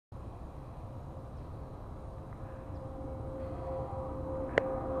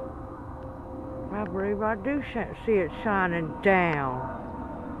believe I do see it shining down.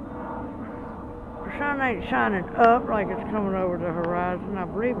 The sun ain't shining up like it's coming over the horizon. I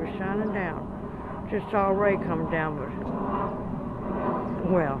believe it's shining down. Just already come down, but,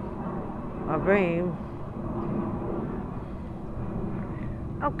 well, a beam.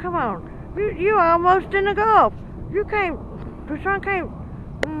 Oh, come on. You almost in the Gulf. You can't, the sun can't,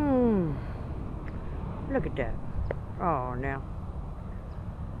 look at that. Oh, now.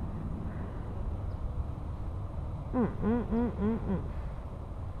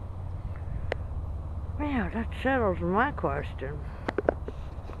 Yeah, that settles my question.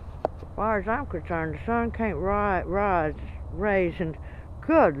 As far as I'm concerned, the sun can't raise, and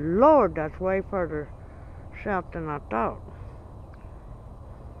good Lord, that's way further south than I thought.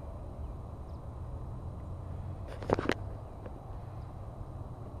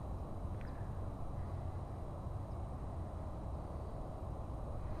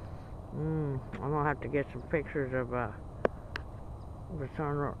 I'm gonna have to get some pictures of the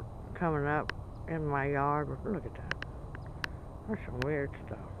sun coming up in my yard. Look at that. That's some weird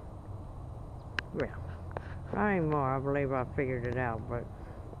stuff. Well, not anymore. I believe I figured it out, but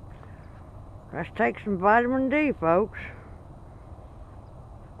let's take some vitamin D, folks.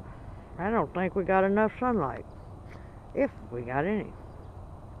 I don't think we got enough sunlight, if we got any.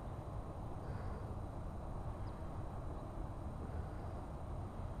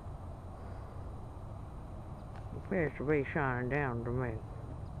 Appears to be shining down to me.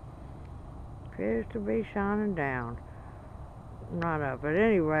 Appears to be shining down, not up. At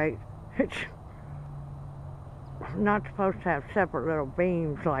any rate, it's not supposed to have separate little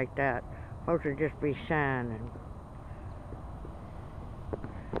beams like that. It's supposed to just be shining.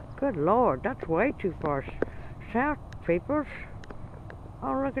 Good Lord, that's way too far south, peoples.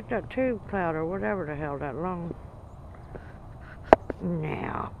 Oh, look at that tube cloud or whatever the hell that long.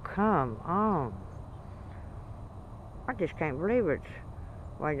 Now, come on. I just can't believe it's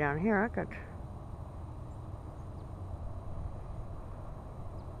way down here. I got...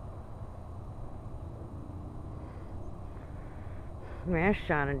 Man, it's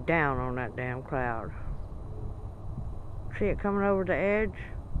shining down on that damn cloud. See it coming over the edge?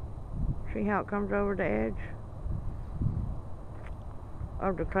 See how it comes over the edge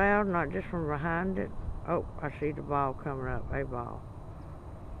of the cloud, not just from behind it? Oh, I see the ball coming up, a ball.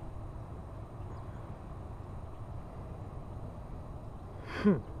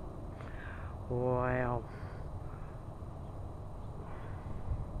 Well.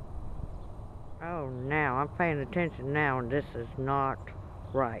 Oh, now, I'm paying attention now, and this is not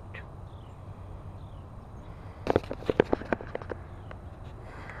right.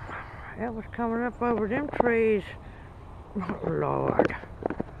 It was coming up over them trees. Oh, Lord.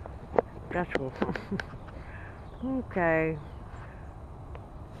 That's okay.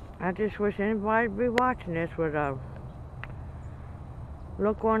 I just wish anybody would be watching this would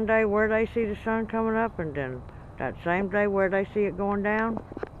look one day where they see the sun coming up, and then that same day where they see it going down,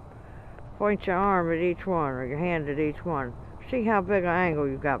 point your arm at each one or your hand at each one. See how big an angle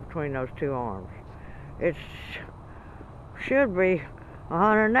you got between those two arms. It should be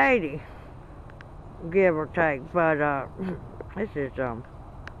 180, give or take, but this is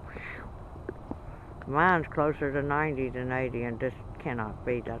mine's closer to 90 than 80, and this cannot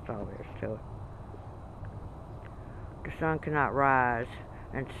be. That's all there is to it. The sun cannot rise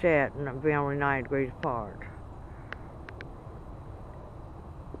and set and be only 90 degrees apart.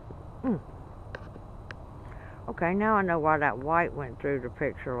 Okay, now I know why that white went through the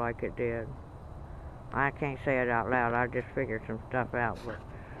picture like it did. I can't say it out loud. I just figured some stuff out, but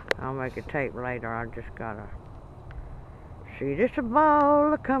I'll make a tape later. I just gotta see this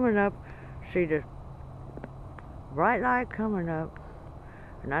ball coming up. See this bright light coming up.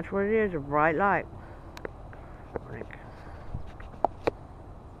 And that's what it is, a bright light.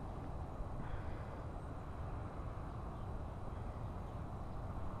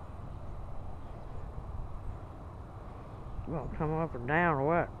 Well, come up or down or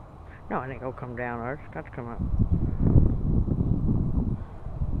what? No, it ain't gonna come down there. It's got to come up.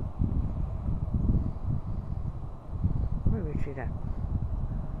 Let me see that.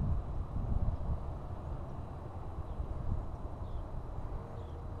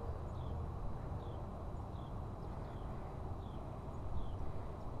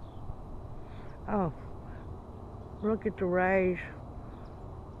 Oh, look at the rays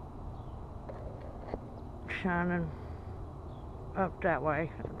shining up that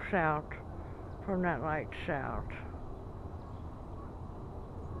way, south, from that light south.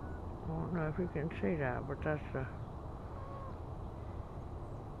 I don't know if you can see that, but that's the...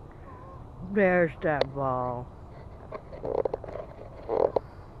 There's that ball.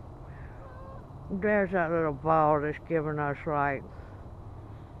 There's that little ball that's giving us light.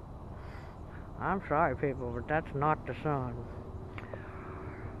 I'm sorry, people, but that's not the sun.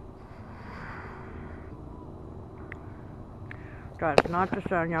 That's not the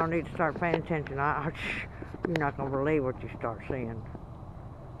sun. Y'all need to start paying attention. You're not going to believe what you start seeing.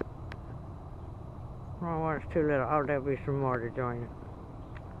 Oh, well, it's too little. Oh, there'll be some more to join it.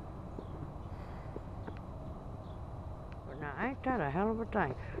 But now, ain't that a hell of a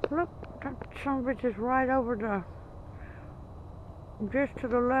thing? Look, that son of a bitch is right over just to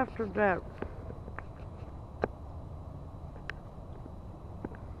the left of that.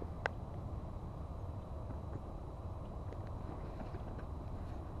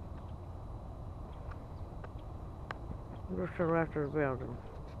 Just to the left of the building.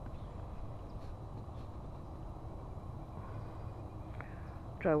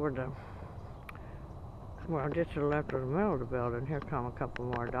 It's over just to the left of the middle of the building. Here come a couple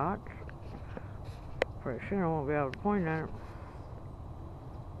more dots. Pretty soon I won't be able to point at it.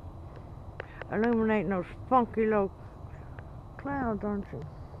 Illuminating those funky little clouds, aren't you?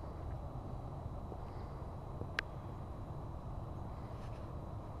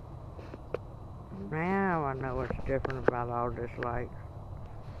 Now I know what's different about all this light.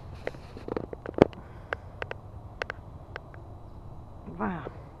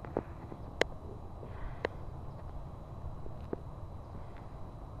 Wow.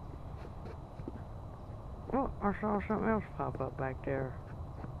 Oh, I saw something else pop up back there.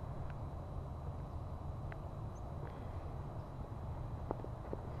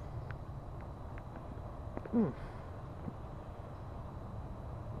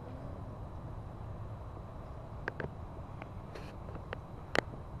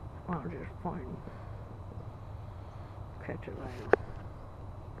 I'll just point. Catch it later.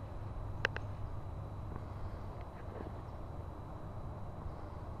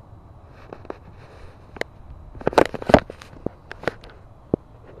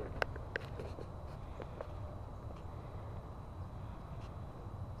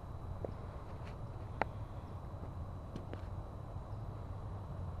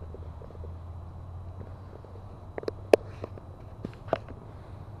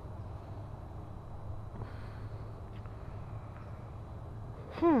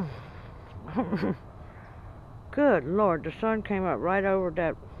 Good Lord, the sun came up right over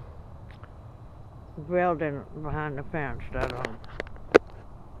that building behind the fence.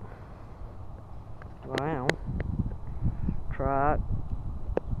 Well, twight.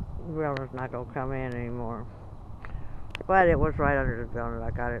 The building's not going to come in anymore. But it was right under the building.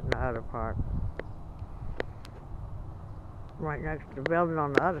 I got it in the other part. Right next to the building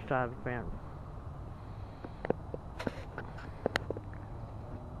on the other side of the fence.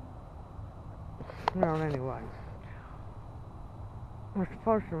 Well, anyway. I'm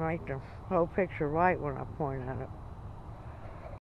supposed to make the whole picture right when I point at it.